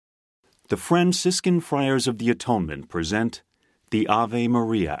The Franciscan Friars of the Atonement present the Ave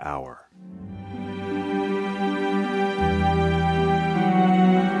Maria Hour.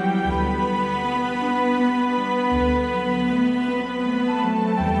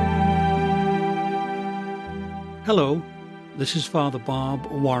 Hello, this is Father Bob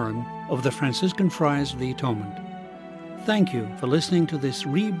Warren of the Franciscan Friars of the Atonement. Thank you for listening to this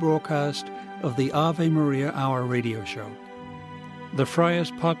rebroadcast of the Ave Maria Hour radio show. The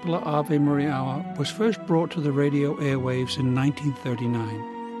Friars' popular Ave Maria Hour was first brought to the radio airwaves in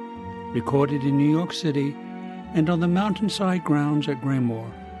 1939, recorded in New York City and on the mountainside grounds at Graymoor,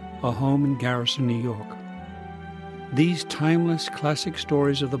 a home in Garrison, New York. These timeless classic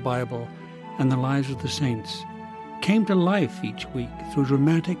stories of the Bible and the lives of the saints came to life each week through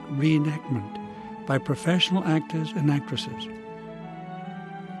dramatic reenactment by professional actors and actresses.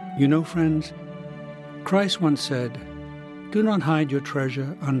 You know, friends, Christ once said, "Do not hide your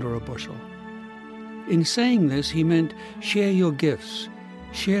treasure under a bushel." In saying this, he meant share your gifts,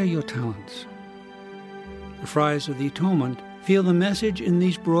 share your talents. The Friars of the Atonement feel the message in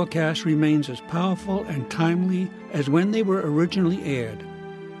these broadcasts remains as powerful and timely as when they were originally aired,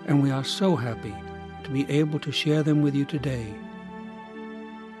 and we are so happy to be able to share them with you today.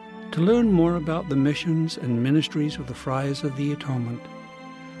 To learn more about the missions and ministries of the Friars of the Atonement,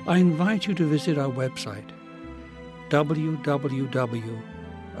 I invite you to visit our website,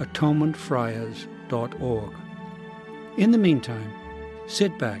 www.atonementfriars.org. In the meantime,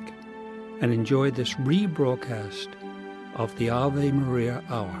 sit back and enjoy this rebroadcast of the Ave Maria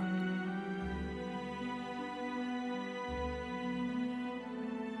Hour.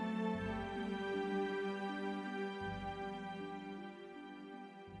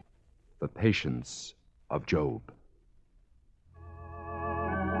 The patience of Job.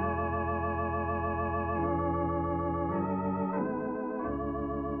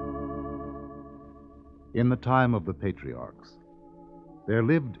 In the time of the patriarchs, there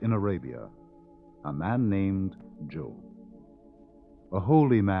lived in Arabia a man named Job, a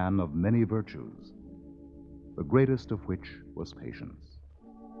holy man of many virtues, the greatest of which was patience.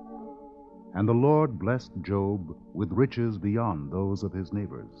 And the Lord blessed Job with riches beyond those of his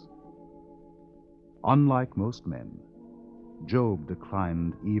neighbors. Unlike most men, Job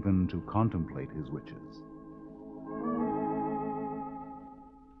declined even to contemplate his riches.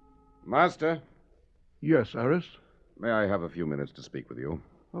 Master? Yes, Aris? May I have a few minutes to speak with you?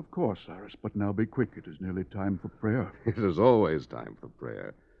 Of course, Aris, but now be quick. It is nearly time for prayer. It is always time for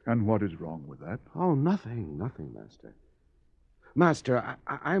prayer. And what is wrong with that? Oh, nothing, Master. Master,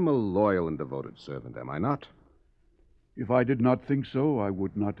 I'm a loyal and devoted servant, am I not? If I did not think so, I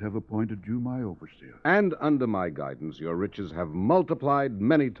would not have appointed you my overseer. And under my guidance, your riches have multiplied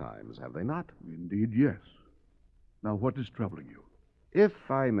many times, have they not? Indeed, yes. Now, what is troubling you?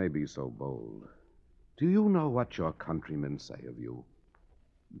 If I may be so bold, do you know what your countrymen say of you?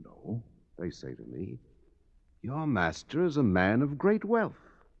 No. They say to me, your master is a man of great wealth.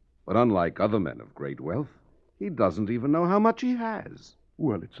 But unlike other men of great wealth, he doesn't even know how much he has.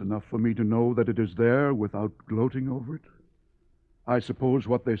 Well, it's enough for me to know that it is there without gloating over it. I suppose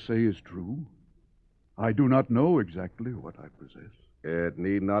what they say is true. I do not know exactly what I possess. It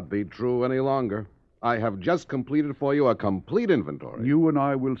need not be true any longer. I have just completed for you a complete inventory. You and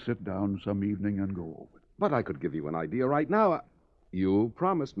I will sit down some evening and go over it. But I could give you an idea right now. You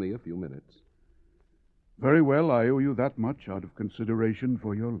promised me a few minutes. Very well, I owe you that much out of consideration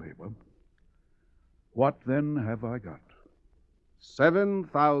for your labor. What, then, have I got?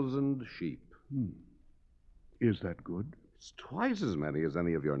 7,000 sheep. Is that good? It's twice as many as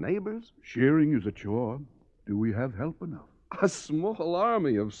any of your neighbors. Shearing is a chore. Do we have help enough? A small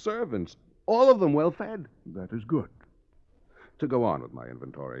army of servants, all of them well fed. That is good. To go on with my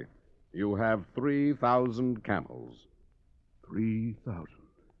inventory, you have 3,000 camels. 3,000.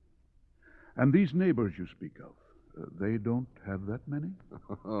 And these neighbors you speak of, they don't have that many?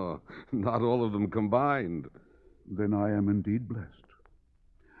 Oh, not all of them combined. Then I am indeed blessed.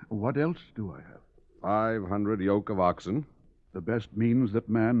 What else do I have? 500 yoke of oxen. The best means that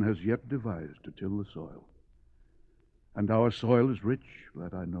man has yet devised to till the soil. And our soil is rich,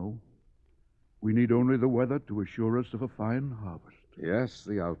 that I know. We need only the weather to assure us of a fine harvest. Yes,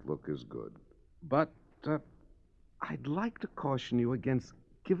 the outlook is good. But I'd like to caution you against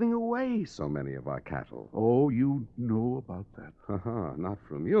giving away so many of our cattle. Oh, you know about that. Not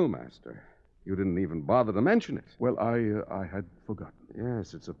from you, Master. You didn't even bother to mention it. Well, I had forgotten.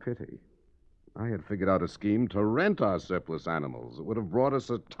 Yes, it's a pity. I had figured out a scheme to rent our surplus animals. It would have brought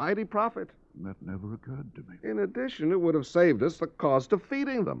us a tidy profit. That never occurred to me. In addition, it would have saved us the cost of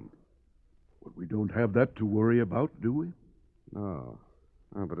feeding them. But we don't have that to worry about, do we? No.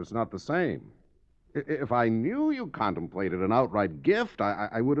 But it's not the same. If I knew you contemplated an outright gift,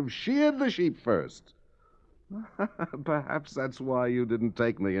 I would have sheared the sheep first. Perhaps that's why you didn't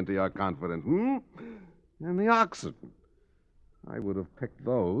take me into your confidence, And the oxen. I would have picked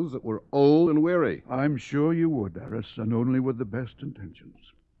those that were old and weary. I'm sure you would, Aris, and only with the best intentions.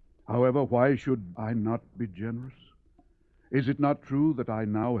 However, why should I not be generous? Is it not true that I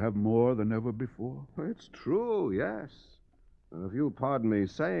now have more than ever before? It's true, yes. And if you'll pardon me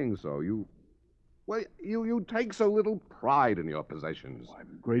saying so, you take so little pride in your possessions.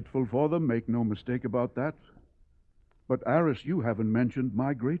 I'm grateful for them, make no mistake about that. But, Aris, you haven't mentioned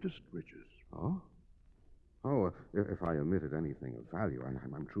my greatest riches. Oh? Oh, if I omitted anything of value,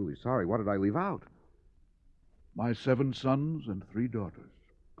 I'm truly sorry. What did I leave out? My 7 sons and 3 daughters.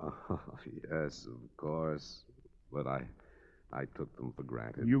 Oh, yes, of course. But I took them for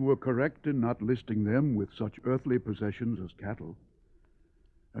granted. You were correct in not listing them with such earthly possessions as cattle.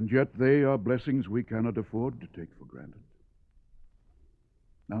 And yet they are blessings we cannot afford to take for granted.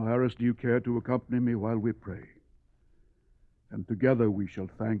 Now, Aris, do you care to accompany me while we pray? And together we shall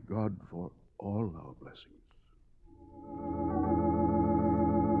thank God for all our blessings.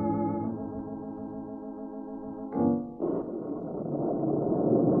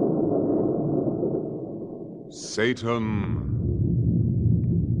 Satan.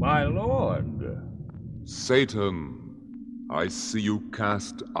 My lord. Satan, I see you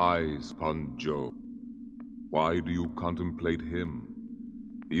cast eyes upon Job. Why do you contemplate him?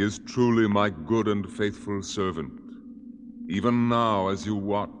 He is truly my good and faithful servant. Even now, as you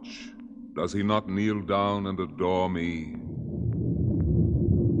watch, does he not kneel down and adore me?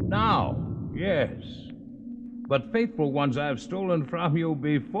 Now, yes. But faithful ones I have stolen from you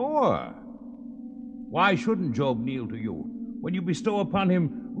before. Why shouldn't Job kneel to you when you bestow upon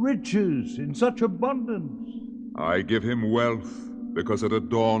him riches in such abundance? I give him wealth because it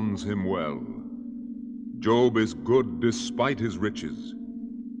adorns him well. Job is good despite his riches.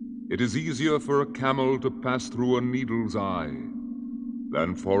 It is easier for a camel to pass through a needle's eye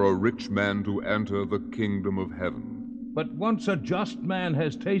than for a rich man to enter the kingdom of heaven. But once a just man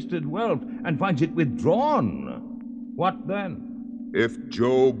has tasted wealth and finds it withdrawn, what then? If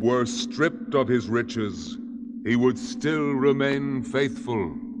Job were stripped of his riches, he would still remain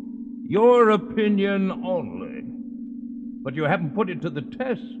faithful. Your opinion only. But you haven't put it to the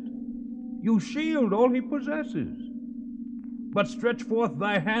test. You shield all he possesses. But stretch forth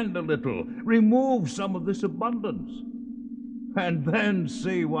thy hand a little, remove some of this abundance, and then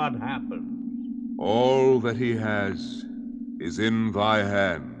see what happens. All that he has is in thy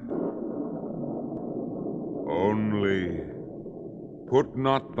hand. Only put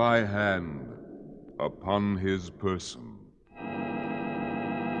not thy hand upon his person.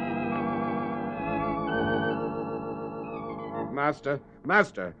 Master!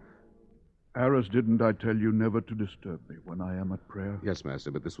 Aris, didn't I tell you never to disturb me when I am at prayer? Yes,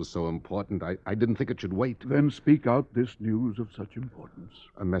 Master, but this was so important, I didn't think it should wait. Then speak out this news of such importance.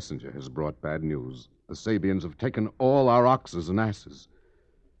 A messenger has brought bad news. The Sabians have taken all our oxes and asses.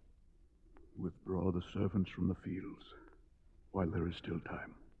 Withdraw the servants from the fields while there is still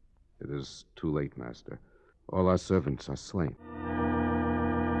time. It is too late, Master. All our servants are slain.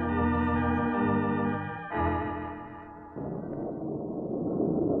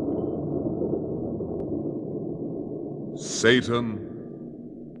 Satan,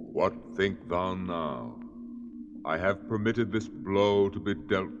 what think thou now? I have permitted this blow to be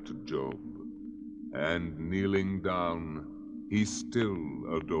dealt to Job, and kneeling down, he still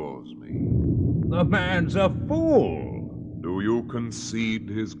adores me. The man's a fool. Do you concede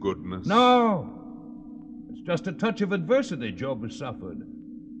his goodness? No. It's just a touch of adversity Job has suffered.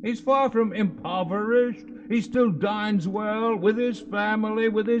 He's far from impoverished. He still dines well with his family,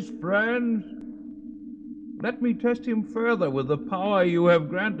 with his friends. Let me test him further with the power you have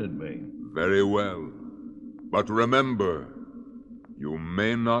granted me. Very well. But remember, you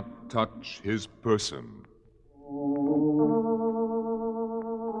may not touch his person.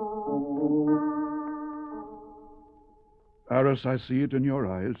 Aris, I see it in your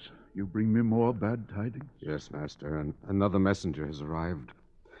eyes. You bring me more bad tidings. Yes, Master, and another messenger has arrived.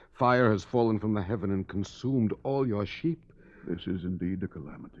 Fire has fallen from the heaven and consumed all your sheep. This is indeed a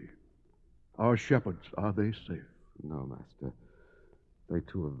calamity. Our shepherds, are they safe? No, Master. They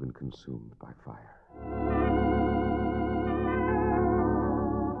too have been consumed by fire.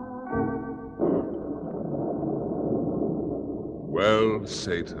 Well,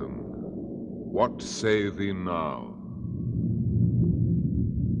 Satan, what say thee now?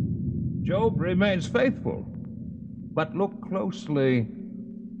 Job remains faithful. But look closely.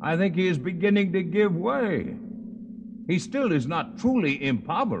 I think he is beginning to give way. he still is not truly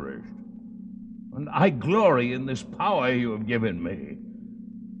impoverished. And I glory in this power you have given me.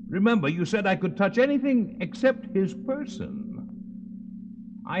 Remember, you said I could touch anything except his person.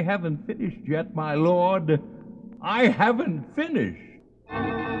 I haven't finished yet, my lord. I haven't finished.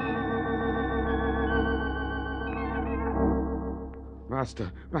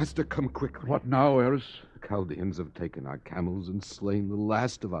 Master, come quickly. What now, Eris? The Chaldeans have taken our camels and slain the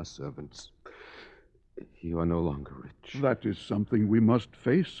last of our servants. You are no longer rich. That is something we must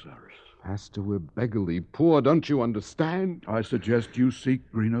face, Eris. Master, we're beggarly poor, don't you understand? I suggest you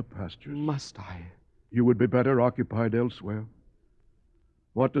seek greener pastures. Must I? You would be better occupied elsewhere.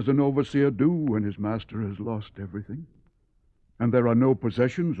 What does an overseer do when his master has lost everything? And there are no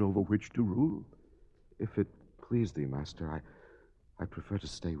possessions over which to rule? If it please thee, Master, I prefer to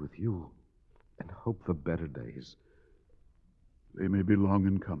stay with you and hope for better days. They may be long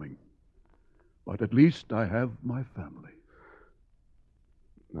in coming, but at least I have my family.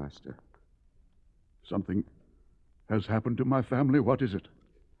 Master. Something has happened to my family. What is it?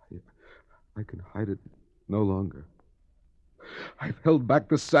 I can hide it no longer. I've held back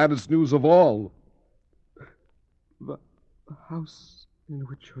the saddest news of all. The house in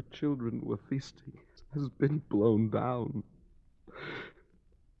which your children were feasting has been blown down.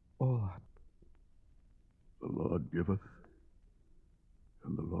 All up. The Lord giveth,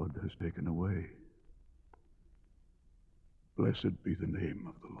 and the Lord has taken away. Blessed be the name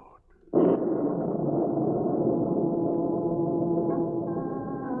of the Lord.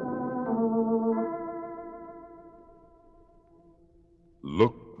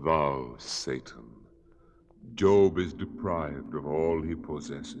 Look thou, Satan. Job is deprived of all he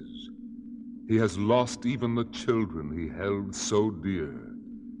possesses. He has lost even the children he held so dear.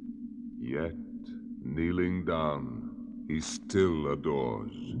 Yet, kneeling down, he still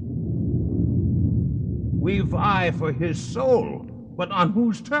adores. We vie for his soul, but on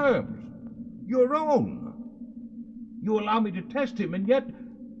whose terms? Your own. You allow me to test him, and yet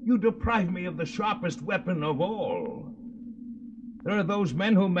you deprive me of the sharpest weapon of all. There are those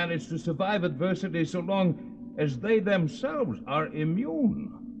men who manage to survive adversity so long as they themselves are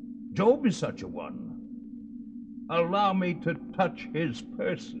immune. Job is such a one. Allow me to touch his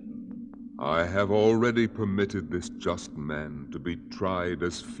person. I have already permitted this just man to be tried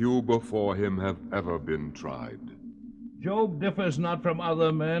as few before him have ever been tried. Job differs not from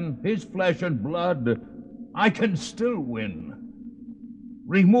other men, his flesh and blood. I can still win.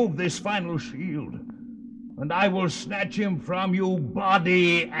 Remove this final shield, and I will snatch him from you,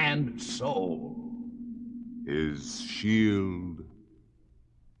 body and soul. His shield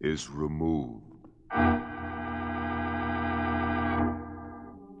is removed.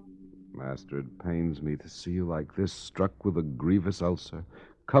 Master, it pains me to see you like this, struck with a grievous ulcer,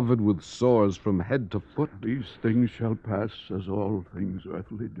 covered with sores from head to foot. These things shall pass as all things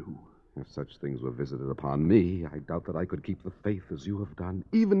earthly do. If such things were visited upon me, I doubt that I could keep the faith as you have done.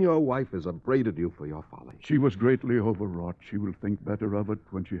 Even your wife has upbraided you for your folly. She was greatly overwrought. She will think better of it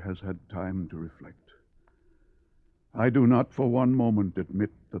when she has had time to reflect. I do not for one moment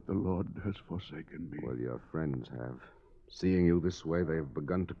admit that the Lord has forsaken me. Well, your friends have. Seeing you this way, they have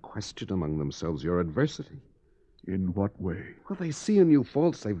begun to question among themselves your adversity. In what way? Well, they see in you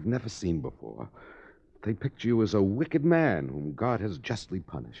faults they've never seen before. They picture you as a wicked man whom God has justly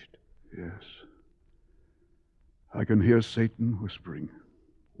punished. Yes. I can hear Satan whispering,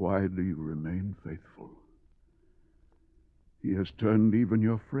 "Why do you remain faithful?" He has turned even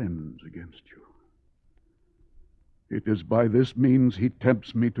your friends against you. It is by this means he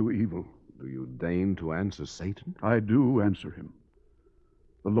tempts me to evil. Do you deign to answer Satan? I do answer him.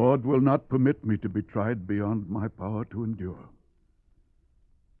 The Lord will not permit me to be tried beyond my power to endure.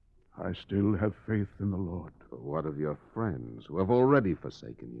 I still have faith in the Lord. But what of your friends who have already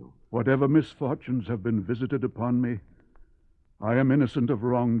forsaken you? Whatever misfortunes have been visited upon me, I am innocent of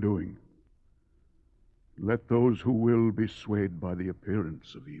wrongdoing. Let those who will be swayed by the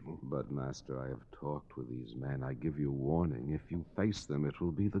appearance of evil. But, Master, I have talked with these men. I give you warning. If you face them, it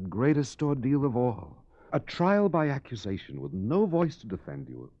will be the greatest ordeal of all. A trial by accusation with no voice to defend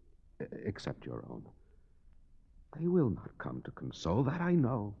you, except your own. They will not come to console, that I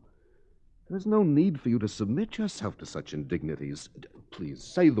know. There is no need for you to submit yourself to such indignities. Please,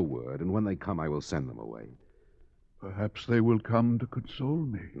 say the word, and when they come, I will send them away. Perhaps they will come to console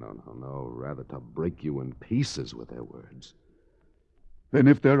me. No. Rather to break you in pieces with their words. Then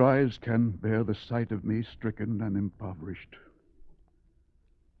if their eyes can bear the sight of me stricken and impoverished,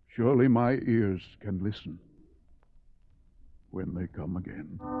 surely my ears can listen when they come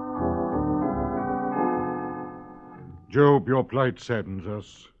again. Job, your plight saddens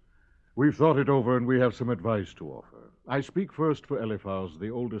us. We've thought it over, and we have some advice to offer. I speak first for Eliphaz, the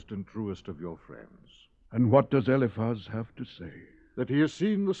oldest and truest of your friends. And what does Eliphaz have to say? That he has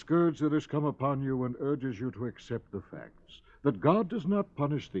seen the scourge that has come upon you and urges you to accept the facts. That God does not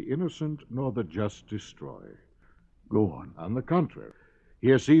punish the innocent, nor the just destroy. Go on. On the contrary, he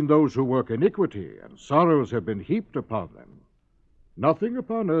has seen those who work iniquity, and sorrows have been heaped upon them. Nothing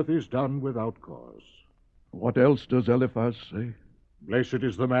upon earth is done without cause. What else does Eliphaz say? Blessed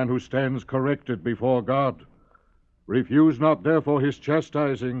is the man who stands corrected before God. Refuse not therefore his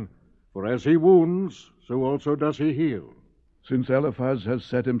chastising, for as he wounds, so also does he heal. Since Eliphaz has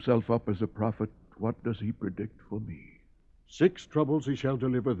set himself up as a prophet, what does he predict for me? 6 troubles he shall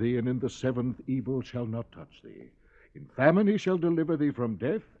deliver thee, and in the 7th evil shall not touch thee. In famine he shall deliver thee from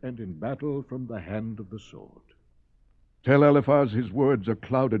death, and in battle from the hand of the sword. Tell Eliphaz his words are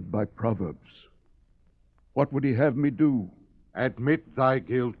clouded by proverbs. What would he have me do? Admit thy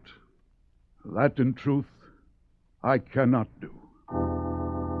guilt. That, in truth, I cannot do.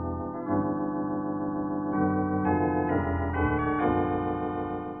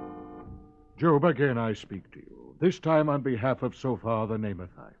 Job, again I speak to you, this time on behalf of Sophar the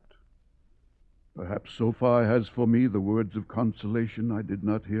Naamathite. Perhaps Sophar has for me the words of consolation I did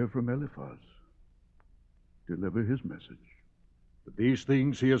not hear from Eliphaz. Deliver his message. But these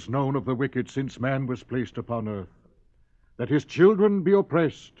things he has known of the wicked since man was placed upon earth, that his children be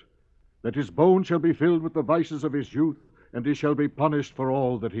oppressed, that his bones shall be filled with the vices of his youth, and he shall be punished for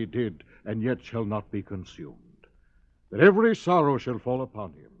all that he did, and yet shall not be consumed. That every sorrow shall fall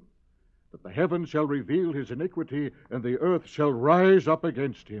upon him, that the heavens shall reveal his iniquity, and the earth shall rise up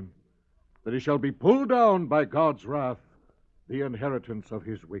against him, that he shall be pulled down by God's wrath, the inheritance of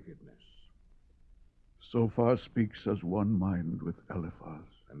his wickedness. Sophar speaks as one mind with Eliphaz.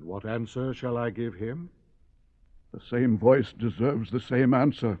 And what answer shall I give him? The same voice deserves the same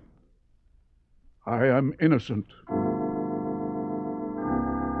answer. I am innocent.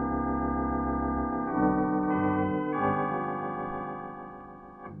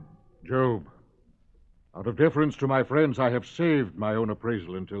 Job, out of deference to my friends, I have saved my own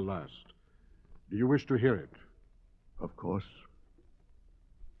appraisal until last. Do you wish to hear it? Of course.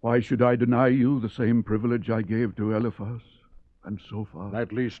 Why should I deny you the same privilege I gave to Eliphaz and Sophar?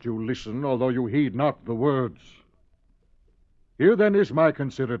 At least you listen, although you heed not the words. Here then is my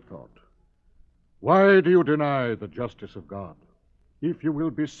considered thought. Why do you deny the justice of God? If you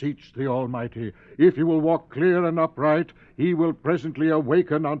will beseech the Almighty, if you will walk clear and upright, he will presently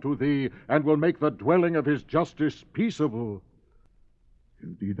awaken unto thee, and will make the dwelling of his justice peaceable.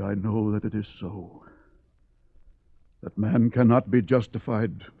 Indeed, I know that it is so, that man cannot be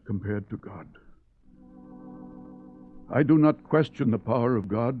justified compared to God. I do not question the power of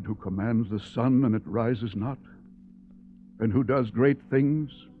God, who commands the sun and it rises not, and who does great things,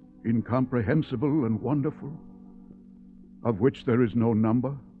 incomprehensible and wonderful, of which there is no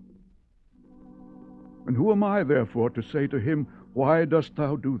number. And who am I, therefore, to say to him, why dost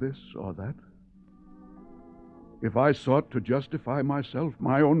thou do this or that? If I sought to justify myself,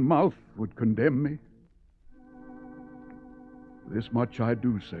 my own mouth would condemn me. This much I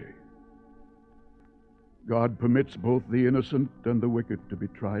do say. God permits both the innocent and the wicked to be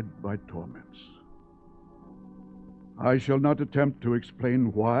tried by torments. I shall not attempt to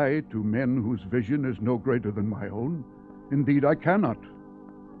explain why to men whose vision is no greater than my own. Indeed, I cannot.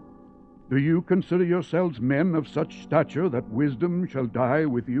 Do you consider yourselves men of such stature that wisdom shall die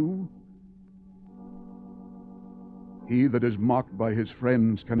with you? He that is mocked by his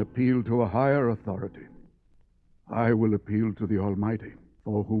friends can appeal to a higher authority. I will appeal to the Almighty,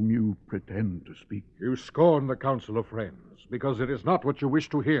 for whom you pretend to speak. You scorn the counsel of friends, because it is not what you wish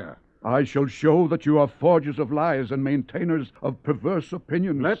to hear. I shall show that you are forgers of lies and maintainers of perverse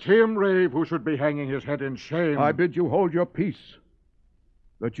opinions. Let him rave who should be hanging his head in shame. I bid you hold your peace,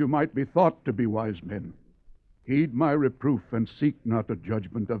 that you might be thought to be wise men. Heed my reproof, and seek not a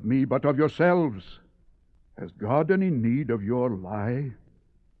judgment of me, but of yourselves. Has God any need of your lie,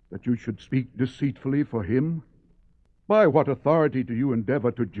 that you should speak deceitfully for him? By what authority do you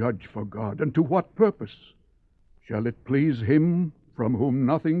endeavor to judge for God, and to what purpose? Shall it please him from whom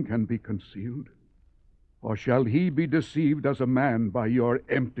nothing can be concealed? Or shall he be deceived as a man by your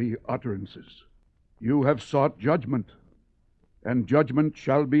empty utterances? You have sought judgment, and judgment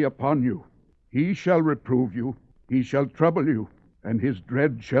shall be upon you. He shall reprove you, he shall trouble you, and his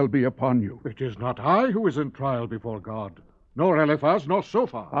dread shall be upon you. It is not I who is in trial before God, nor Eliphaz, nor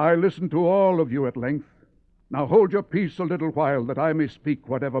Sophar. I listen to all of you at length. Now hold your peace a little while, that I may speak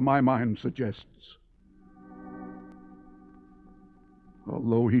whatever my mind suggests.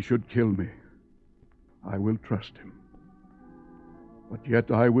 Although he should kill me, I will trust him. But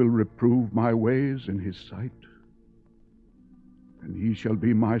yet I will reprove my ways in his sight, and he shall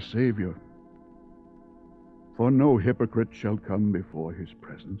be my Savior. For no hypocrite shall come before his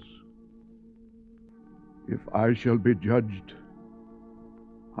presence. If I shall be judged,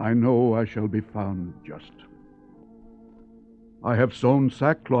 I know I shall be found just. I have sewn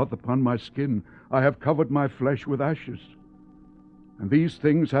sackcloth upon my skin. I have covered my flesh with ashes. And these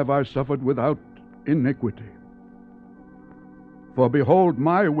things have I suffered without iniquity. For behold,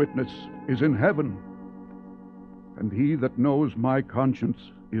 my witness is in heaven, and he that knows my conscience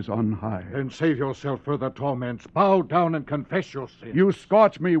is on high. Then save yourself further torments. Bow down and confess your sin. You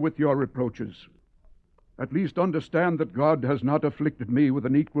scorch me with your reproaches. At least understand that God has not afflicted me with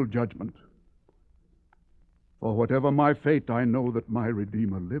an equal judgment. For whatever my fate, I know that my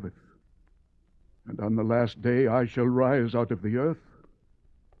Redeemer liveth. And on the last day I shall rise out of the earth,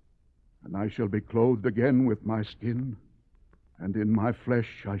 and I shall be clothed again with my skin, and in my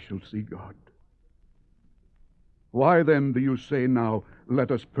flesh I shall see God. Why then do you say now,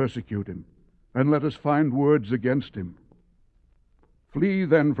 let us persecute him, and let us find words against him? Flee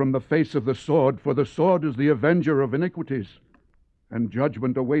then from the face of the sword, for the sword is the avenger of iniquities, and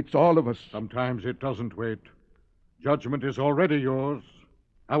judgment awaits all of us. Sometimes it doesn't wait. Judgment is already yours.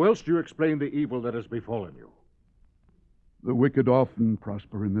 How else do you explain the evil that has befallen you? The wicked often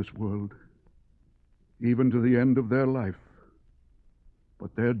prosper in this world, even to the end of their life.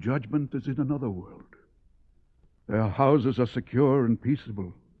 But their judgment is in another world. Their houses are secure and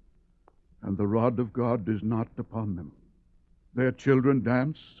peaceable, and the rod of God is not upon them. Their children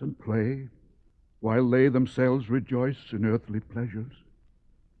dance and play, while they themselves rejoice in earthly pleasures.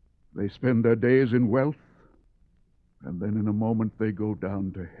 They spend their days in wealth, and then in a moment they go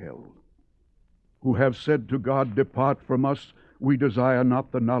down to hell. Who have said to God, depart from us, we desire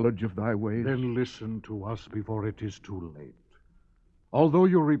not the knowledge of thy ways. Then listen to us before it is too late. Although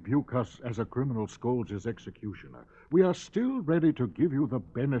you rebuke us as a criminal scolds his executioner, we are still ready to give you the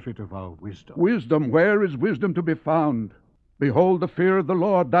benefit of our wisdom. Wisdom? Where is wisdom to be found? Behold, the fear of the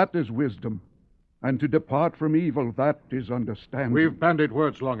Lord, that is wisdom. And to depart from evil, that is understanding. We've bandied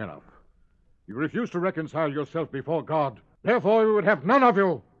words long enough. You refuse to reconcile yourself before God. Therefore we would have none of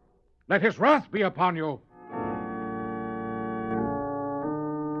you. Let his wrath be upon you.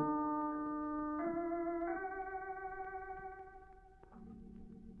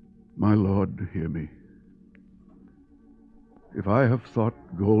 My Lord, hear me. If I have thought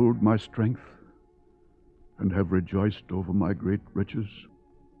gold my strength, and have rejoiced over my great riches,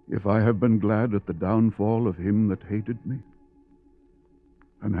 if I have been glad at the downfall of him that hated me,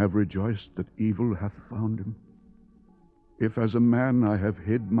 and have rejoiced that evil hath found him, if as a man I have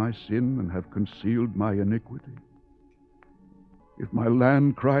hid my sin and have concealed my iniquity, if my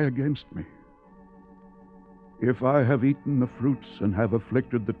land cry against me, if I have eaten the fruits and have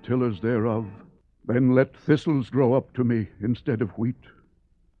afflicted the tillers thereof, then let thistles grow up to me instead of wheat,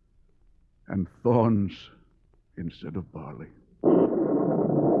 and thorns instead of barley.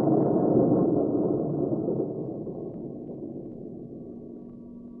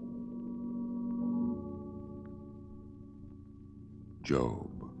 Job.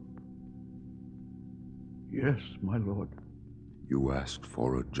 Yes, my Lord. You asked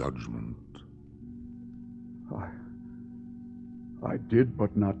for a judgment. I did,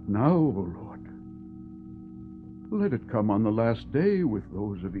 but not now, O Lord. Let it come on the last day with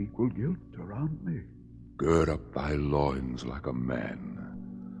those of equal guilt around me. Gird up thy loins like a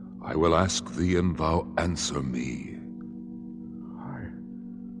man. I will ask thee, and thou answer me.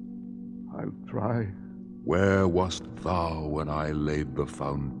 I'll try. Where wast thou when I laid the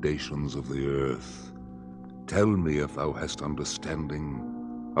foundations of the earth? Tell me, if thou hast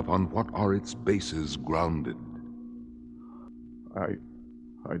understanding, upon what are its bases grounded?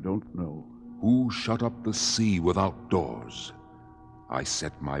 I don't know. Who shut up the sea without doors? I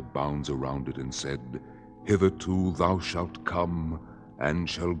set my bounds around it and said, hitherto thou shalt come, and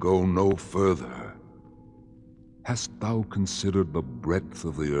shall go no further. Hast thou considered the breadth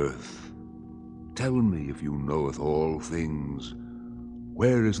of the earth? Tell me, if you knoweth all things,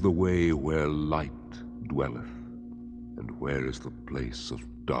 where is the way where light dwelleth, and where is the place of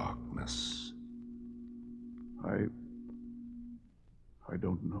darkness? I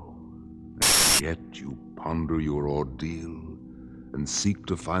don't know. And yet you ponder your ordeal, and seek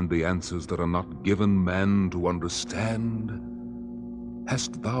to find the answers that are not given man to understand?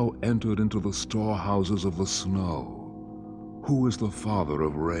 Hast thou entered into the storehouses of the snow? Who is the father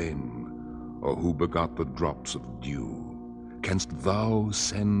of rain, or who begot the drops of dew? Canst thou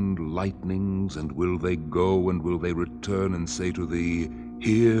send lightnings, and will they go, and will they return and say to thee,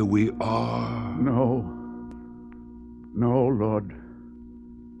 here we are? No, Lord.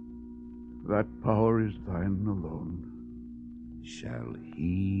 That power is thine alone. Shall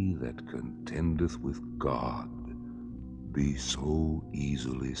he that contendeth with God be so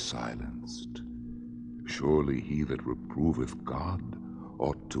easily silenced? Surely he that reproveth God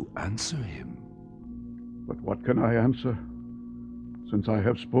ought to answer him. But what can I answer, since I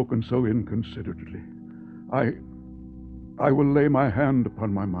have spoken so inconsiderately? I will lay my hand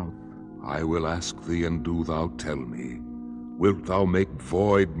upon my mouth. I will ask thee, and do thou tell me. Wilt thou make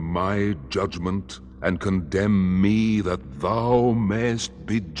void my judgment, and condemn me, that thou mayest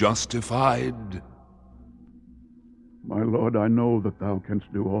be justified? My Lord, I know that thou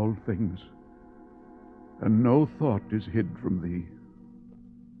canst do all things, and no thought is hid from thee.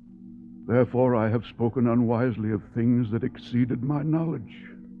 Therefore I have spoken unwisely of things that exceeded my knowledge.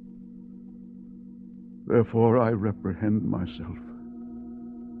 Therefore I reprehend myself,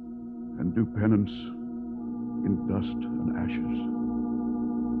 and do penance in dust and ashes.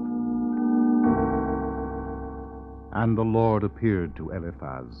 And the Lord appeared to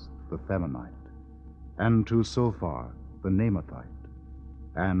Eliphaz the Themanite, and to Sophar the Naamathite,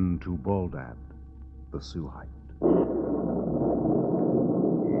 and to Baldad the Suhite.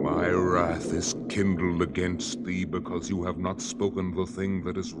 My wrath is kindled against thee, because you have not spoken the thing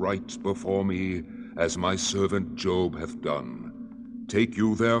that is right before me, as my servant Job hath done. Take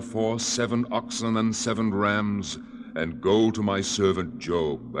you therefore 7 oxen and 7 rams, and go to my servant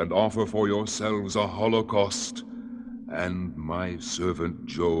Job, and offer for yourselves a holocaust, and my servant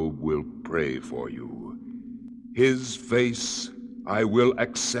Job will pray for you. His face I will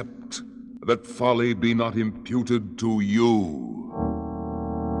accept, that folly be not imputed to you.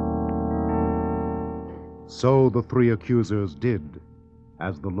 So the 3 accusers did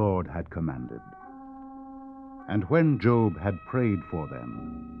as the Lord had commanded. And when Job had prayed for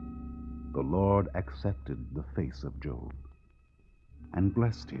them, the Lord accepted the face of Job, and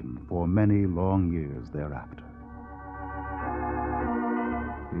blessed him for many long years thereafter.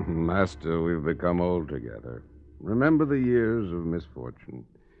 Master, we've become old together. Remember the years of misfortune.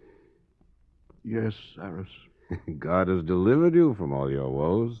 Yes, Cyrus. God has delivered you from all your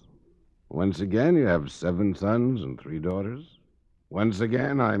woes. Once again, you have 7 sons and 3 daughters. Once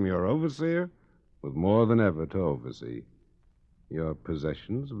again, I'm your overseer, with more than ever to oversee. Your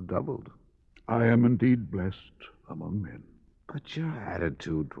possessions have doubled. I am indeed blessed among men. But your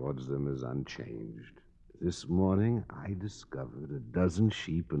attitude towards them is unchanged. This morning, I discovered a dozen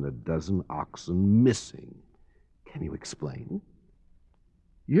sheep and a dozen oxen missing. Can you explain?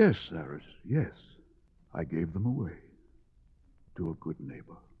 Yes, Cyrus, yes. I gave them away to a good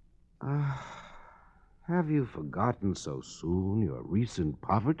neighbor. Have you forgotten so soon your recent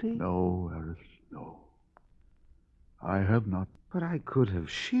poverty? No, Cyrus, no. I have not. But I could have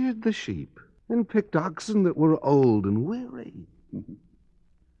sheared the sheep and picked oxen that were old and weary.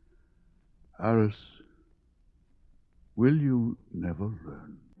 Cyrus, will you never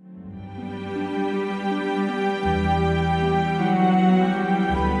learn?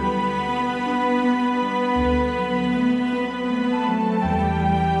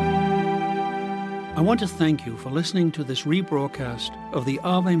 I want to thank you for listening to this rebroadcast of the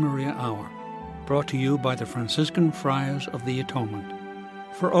Ave Maria Hour, brought to you by the Franciscan Friars of the Atonement.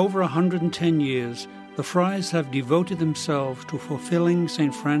 For over 110 years, the friars have devoted themselves to fulfilling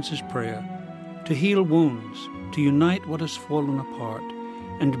St. Francis' prayer, to heal wounds, to unite what has fallen apart,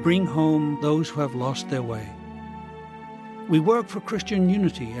 and to bring home those who have lost their way. We work for Christian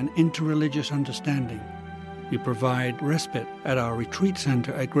unity and interreligious understanding. We provide respite at our retreat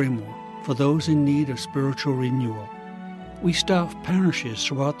center at Greymoor for those in need of spiritual renewal. We staff parishes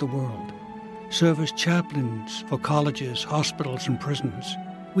throughout the world, serve as chaplains for colleges, hospitals, and prisons.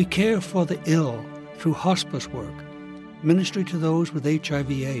 We care for the ill through hospice work, ministry to those with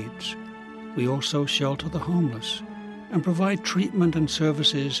HIV/AIDS. We also shelter the homeless and provide treatment and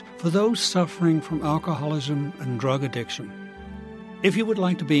services for those suffering from alcoholism and drug addiction. If you would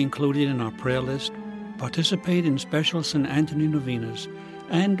like to be included in our prayer list, participate in special St. Anthony novenas,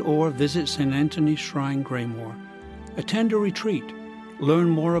 and or visit St. Anthony's Shrine, Greymoor, attend a retreat, learn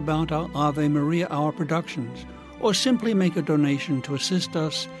more about our Ave Maria Hour productions, or simply make a donation to assist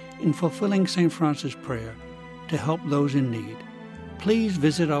us in fulfilling St. Francis' prayer to help those in need, please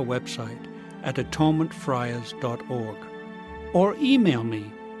visit our website at atonementfriars.org or email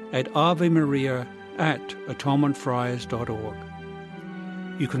me at avemaria@atonementfriars.org.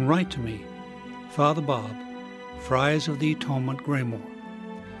 You can write to me, Father Bob, Friars of the Atonement, Greymoor,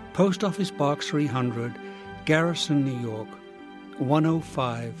 Post Office Box 300, Garrison, New York,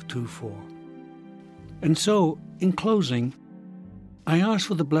 10524. And so, in closing, I ask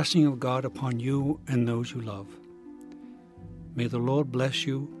for the blessing of God upon you and those you love. May the Lord bless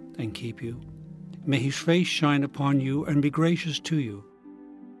you and keep you. May his face shine upon you and be gracious to you.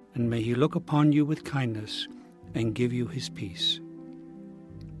 And may he look upon you with kindness and give you his peace.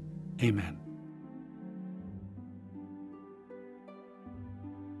 Amen.